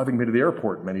him driving me to the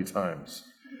airport many times.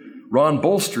 Ron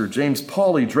Bolster, James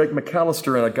Pauley, Drake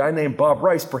McAllister, and a guy named Bob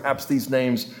Rice. Perhaps these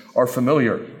names are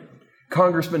familiar.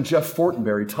 Congressman Jeff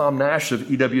Fortenberry, Tom Nash of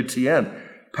EWTN,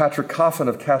 Patrick Coffin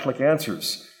of Catholic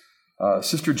Answers,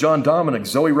 Sister John Dominic,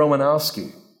 Zoe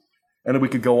Romanowski, and we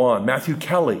could go on. Matthew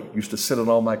Kelly used to sit in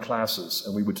all my classes,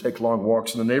 and we would take long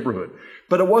walks in the neighborhood.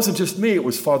 But it wasn't just me. It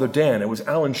was Father Dan. It was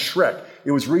Alan Schreck.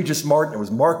 It was Regis Martin. It was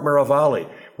Mark Maravalli.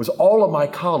 It was all of my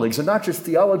colleagues, and not just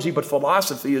theology, but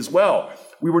philosophy as well.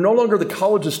 We were no longer the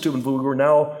College of Steubenville. We were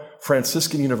now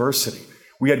Franciscan University.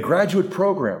 We had graduate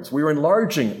programs. We were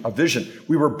enlarging a vision.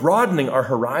 We were broadening our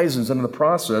horizons, and in the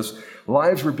process,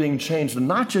 lives were being changed, and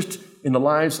not just in the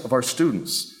lives of our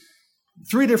students.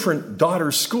 3 different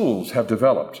daughter schools have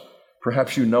developed.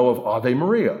 Perhaps you know of Ave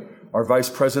Maria. Our vice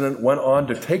president went on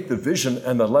to take the vision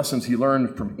and the lessons he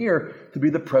learned from here to be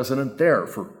the president there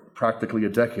for practically a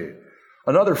decade.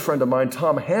 Another friend of mine,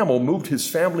 Tom Hamill, moved his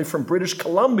family from British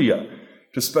Columbia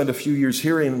to spend a few years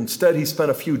here, and instead he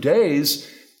spent a few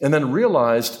days and then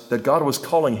realized that God was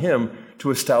calling him to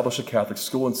establish a Catholic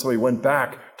school, and so he went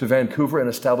back to Vancouver and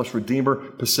established Redeemer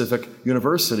Pacific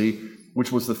University,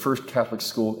 which was the first Catholic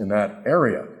school in that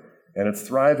area, and it's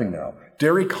thriving now.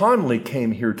 Derry Conley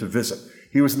came here to visit.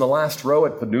 He was in the last row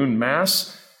at the noon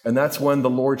Mass, and that's when the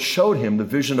Lord showed him the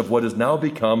vision of what has now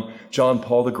become John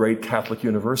Paul the Great Catholic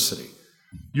University.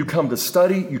 You come to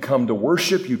study, you come to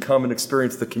worship, you come and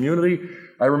experience the community.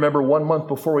 I remember 1 month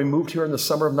before we moved here in the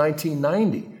summer of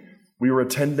 1990, we were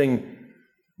attending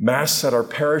Mass at our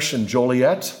parish in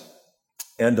Joliet,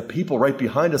 and the people right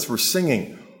behind us were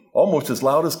singing almost as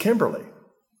loud as Kimberly.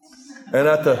 And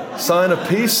at the sign of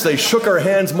peace, they shook our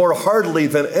hands more heartily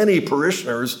than any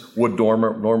parishioners would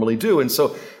normally do. And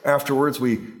so afterwards,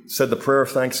 we said the prayer of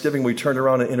thanksgiving. We turned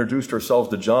around and introduced ourselves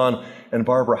to John and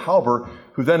Barbara Halber,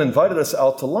 who then invited us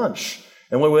out to lunch.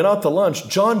 And when we went out to lunch,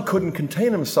 John couldn't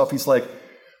contain himself. He's like,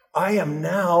 I am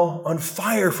now on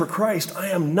fire for Christ. I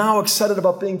am now excited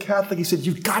about being Catholic. He said,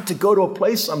 you've got to go to a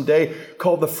place someday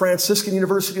called the Franciscan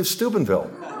University of Steubenville.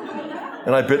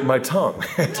 And I bit my tongue.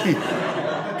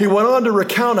 He went on to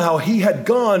recount how he had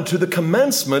gone to the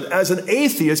commencement as an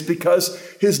atheist because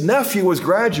his nephew was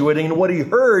graduating, and what he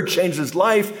heard changed his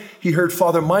life. He heard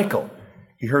Father Michael.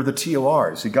 He heard the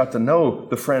TORs. He got to know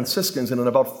the Franciscans, and in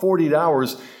about 48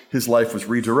 hours, his life was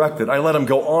redirected. I let him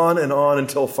go on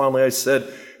until finally I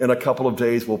said, in a couple of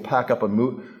days, we'll pack up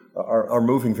our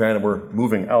moving van, and we're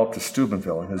moving out to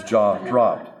Steubenville, and his jaw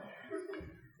dropped.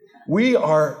 We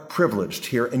are privileged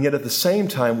here, and yet at the same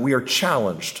time, we are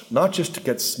challenged, not just to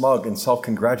get smug and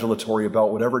self-congratulatory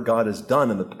about whatever God has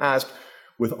done in the past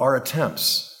with our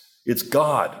attempts. It's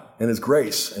God and His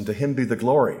grace, and to Him be the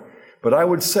glory. But I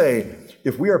would say,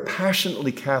 if we are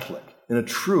passionately Catholic in a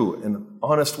true and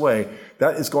honest way,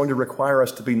 that is going to require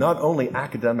us to be not only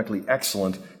academically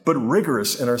excellent, but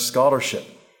rigorous in our scholarship.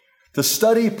 To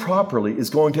study properly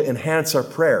is going to enhance our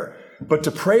prayer, but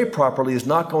to pray properly is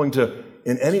not going to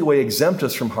in any way exempt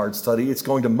us from hard study. It's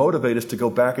going to motivate us to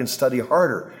go back and study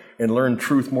harder and learn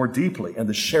truth more deeply and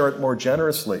to share it more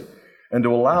generously and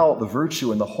to allow the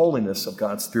virtue and the holiness of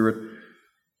God's Spirit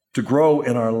to grow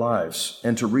in our lives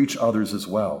and to reach others as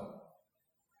well.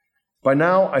 By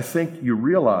now, I think you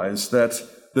realize that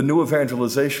the new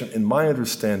evangelization, in my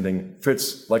understanding,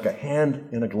 fits like a hand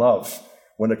in a glove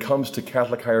when it comes to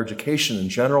Catholic higher education in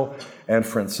general and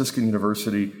Franciscan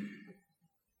University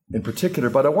in particular.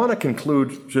 But I want to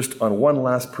conclude just on one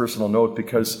last personal note,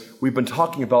 because we've been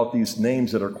talking about these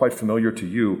names that are quite familiar to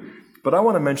you, but I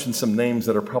want to mention some names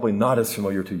that are probably not as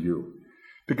familiar to you,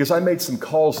 because I made some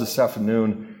calls this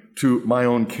afternoon to my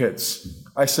own kids.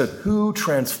 I said, who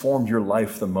transformed your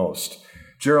life the most?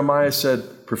 Jeremiah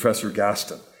said, Professor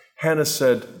Gaston. Hannah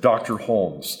said, Dr.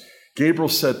 Holmes. Gabriel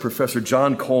said, Professor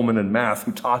John Coleman in math,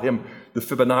 who taught him the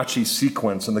Fibonacci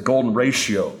sequence and the golden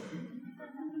ratio.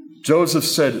 Joseph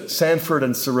said Sanford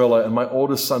and Cyrilla, and my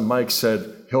oldest son Mike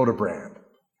said Hildebrand.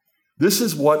 This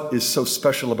is what is so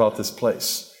special about this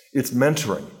place. It's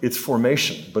mentoring, it's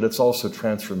formation, but it's also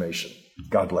transformation.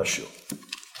 God bless you.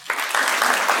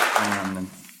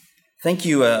 Thank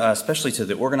you especially to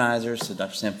the organizers, to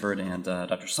Dr. Sanford and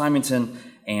Dr. Simonton,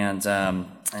 and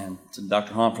to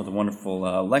Dr. Hahn for the wonderful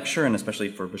lecture, and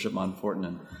especially for Bishop Monforton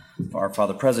and for our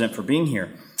Father President for being here.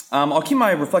 I'll keep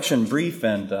my reflection brief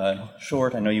and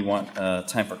short. I know you want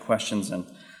time for questions and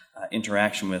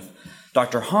interaction with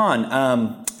Dr.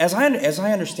 Hahn. As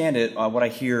I understand it, what I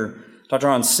hear Dr.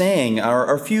 Hahn saying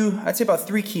are a few, I'd say about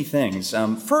 3 key things.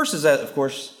 First is that, of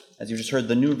course, as you just heard,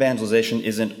 the new evangelization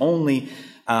isn't only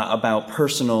about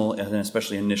personal and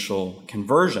especially initial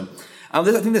conversion. I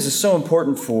think this is so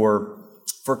important for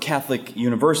Catholic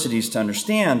universities to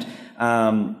understand.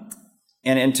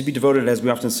 and to be devoted, as we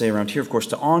often say around here, of course,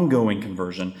 to ongoing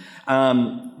conversion.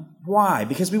 Why?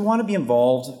 Because we want to be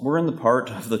involved. We're in the part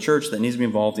of the church that needs to be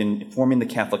involved in forming the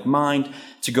Catholic mind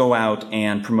to go out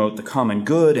and promote the common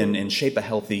good and shape a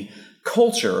healthy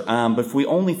culture. But if we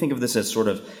only think of this as sort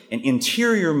of an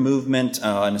interior movement,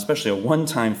 and especially a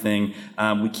one-time thing,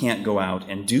 we can't go out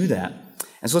and do that.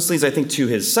 And so this leads, I think, to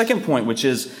his second point, which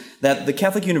is that the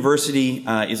Catholic University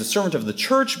is a servant of the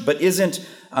church, but doesn't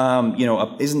have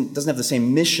the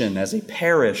same mission as a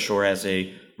parish or as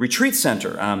a retreat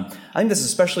center. I think this is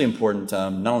especially important,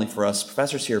 not only for us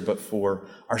professors here, but for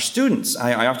our students.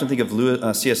 I often think of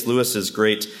C.S. Lewis's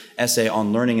great essay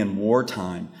on learning in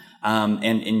wartime,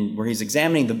 and where he's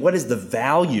examining what is the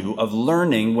value of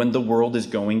learning when the world is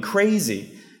going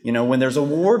crazy. When there's a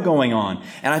war going on.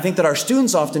 And I think that our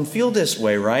students often feel this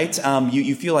way, right?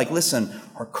 You feel like, listen,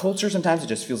 our culture sometimes, it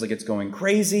just feels like it's going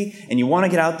crazy, and you want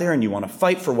to get out there and you want to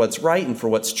fight for what's right and for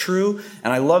what's true.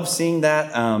 And I love seeing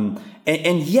that.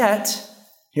 And yet,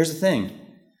 here's the thing.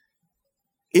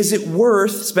 Is it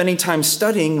worth spending time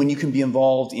studying when you can be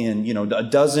involved in, a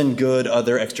dozen good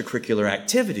other extracurricular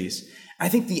activities? I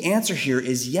think the answer here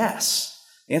is yes.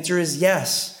 The answer is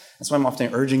yes. That's why I'm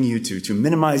often urging you to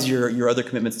minimize your other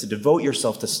commitments, to devote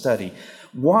yourself to study.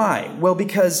 Why? Well,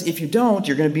 because if you don't,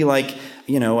 you're going to be like,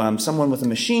 someone with a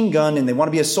machine gun and they want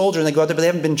to be a soldier and they go out there, but they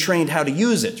haven't been trained how to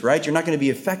use it, right? You're not going to be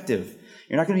effective.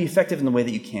 You're not going to be effective in the way that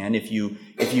you can if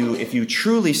you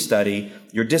truly study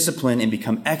your discipline and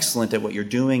become excellent at what you're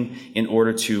doing in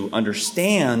order to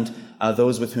understand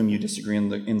those with whom you disagree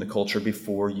in the culture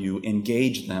before you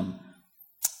engage them.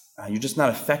 You're just not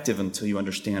effective until you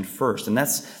understand first. And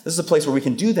this is a place where we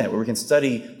can do that, where we can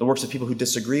study the works of people who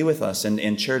disagree with us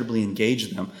and charitably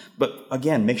engage them. But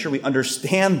again, make sure we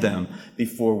understand them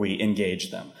before we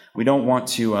engage them. We don't want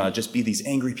to just be these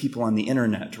angry people on the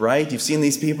internet, right? You've seen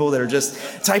these people that are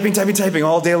just typing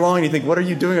all day long, and you think, what are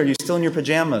you doing? Are you still in your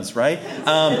pajamas, right?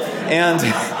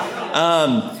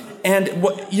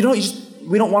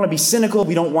 We don't want to be cynical.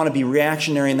 We don't want to be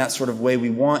reactionary in that sort of way.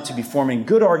 We want to be forming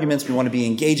good arguments. We want to be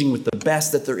engaging with the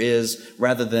best that there is,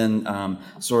 rather than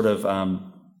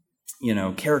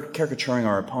caricaturing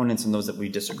our opponents and those that we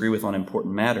disagree with on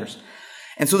important matters.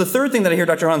 And so the third thing that I hear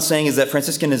Dr. Hahn saying is that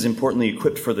Franciscan is importantly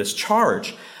equipped for this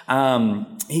charge.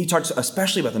 He talks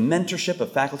especially about the mentorship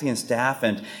of faculty and staff,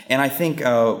 and I think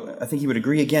he would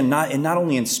agree again, not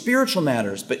only in spiritual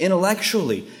matters, but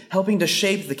intellectually, helping to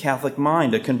shape the Catholic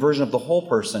mind, a conversion of the whole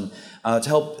person, to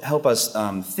help us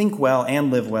think well and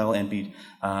live well and be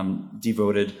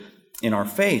devoted in our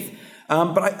faith.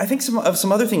 But I think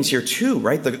some other things here too,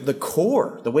 right? The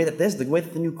core, the way that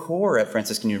the new core at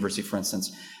Franciscan University, for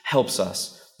instance, helps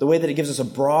us. The way that it gives us a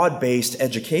broad-based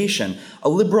education, a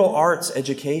liberal arts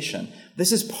education.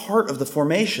 This is part of the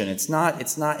formation. It's not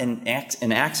an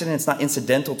accident. It's not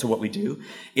incidental to what we do.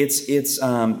 It's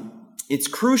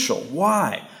crucial.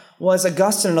 Why? Well, as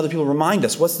Augustine and other people remind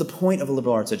us, what's the point of a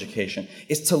liberal arts education?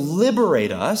 It's to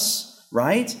liberate us.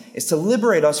 Right? It's to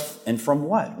liberate us, and from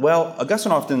what? Well,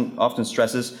 Augustine often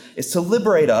stresses, it's to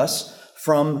liberate us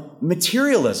from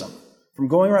materialism, from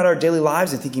going around our daily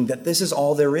lives and thinking that this is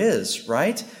all there is,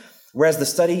 right? Whereas the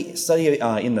study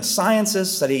in the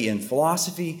sciences, study in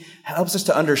philosophy, helps us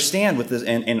to understand with this,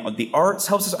 and the arts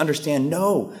helps us understand,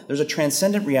 no, there's a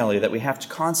transcendent reality that we have to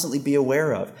constantly be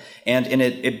aware of, and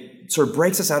it sort of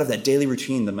breaks us out of that daily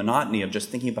routine, the monotony of just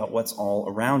thinking about what's all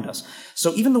around us.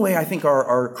 So even the way I think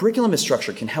our curriculum is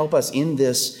structured can help us in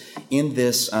this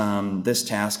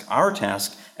task, our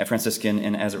task at Franciscan,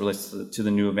 and as it relates to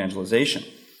the new evangelization.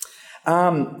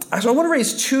 So I want to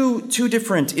raise two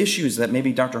different issues that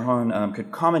maybe Dr. Hahn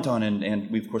could comment on, and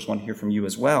we of course want to hear from you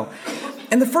as well.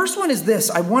 And the first one is this: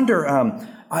 I wonder.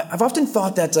 I've often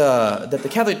thought that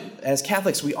as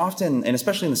Catholics, we often, and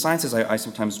especially in the sciences, I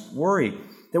sometimes worry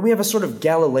that we have a sort of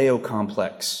Galileo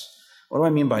complex. What do I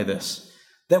mean by this?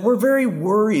 That we're very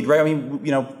worried, right? I mean,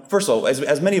 first of all,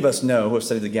 as many of us know who have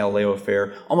studied the Galileo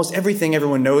affair, almost everything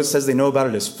everyone says they know about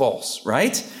it is false,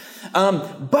 right?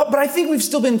 But I think we've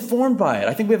still been formed by it.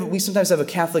 I think we sometimes have a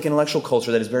Catholic intellectual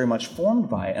culture that is very much formed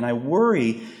by it. And I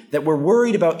worry that we're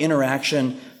worried about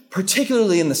interaction,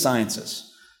 particularly in the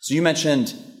sciences. So you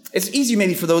mentioned, it's easy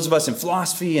maybe for those of us in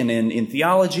philosophy and in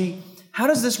theology. How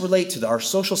does this relate to our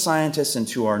social scientists and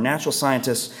to our natural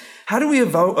scientists? How do we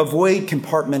avoid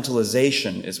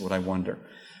compartmentalization is what I wonder.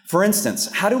 For instance,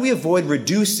 how do we avoid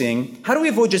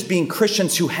just being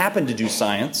Christians who happen to do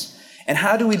science? And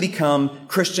how do we become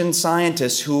Christian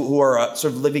scientists who are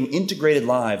sort of living integrated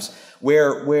lives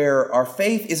where our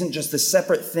faith isn't just this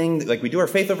separate thing, like we do our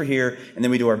faith over here and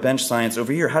then we do our bench science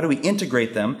over here. How do we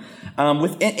integrate them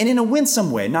and in a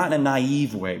winsome way, not in a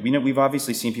naive way? We've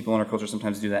obviously seen people in our culture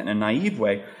sometimes do that in a naive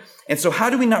way. And so how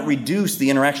do we not reduce the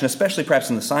interaction, especially perhaps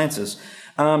in the sciences,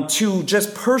 to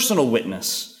just personal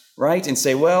witness, right? And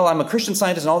say, well, I'm a Christian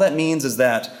scientist, and all that means is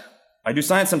that I do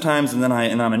science sometimes, and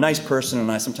I'm a nice person,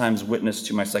 and I sometimes witness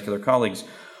to my secular colleagues.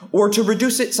 Or to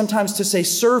reduce it sometimes to, say,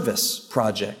 service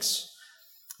projects.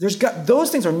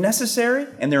 Those things are necessary,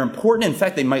 and they're important. In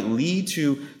fact, they might lead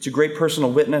to great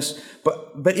personal witness.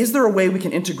 But is there a way we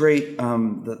can integrate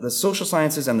the social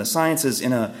sciences and the sciences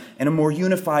in a more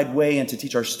unified way, and to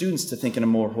teach our students to think in a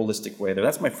more holistic way?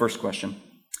 That's my first question.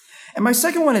 And my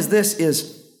second one is this: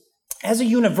 as a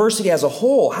university as a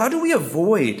whole, how do we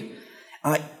avoid,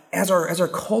 as our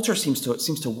culture seems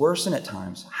to worsen at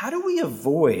times, how do we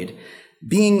avoid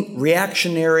being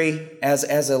reactionary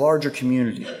as a larger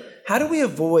community? How do we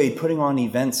avoid putting on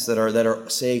events that are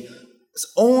say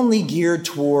only geared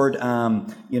toward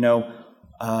let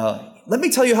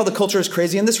me tell you how the culture is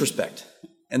crazy in this respect,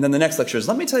 and then the next lecture is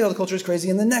let me tell you how the culture is crazy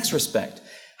in the next respect?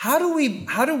 How do we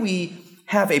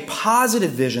have a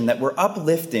positive vision that we're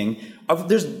uplifting?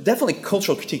 There's definitely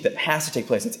cultural critique that has to take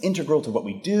place. It's integral to what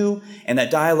we do, and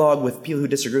that dialogue with people who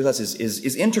disagree with us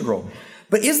is integral.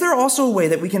 But is there also a way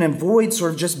that we can avoid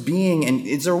sort of just being, and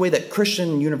is there a way that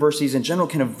Christian universities in general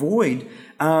can avoid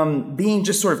being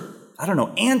just sort of,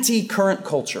 anti-current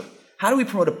culture? How do we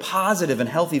promote a positive and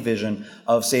healthy vision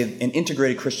of, say, an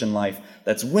integrated Christian life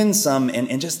that's winsome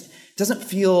and just doesn't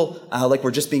feel like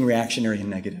we're just being reactionary and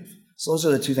negative? So those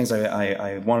are the two things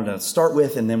I wanted to start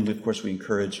with, and then, of course, we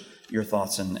encourage your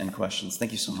thoughts and questions.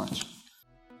 Thank you so much.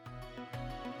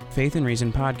 Faith and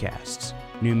Reason Podcasts.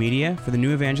 New media for the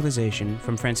new evangelization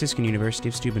from Franciscan University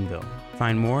of Steubenville.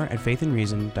 Find more at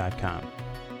faithandreason.com.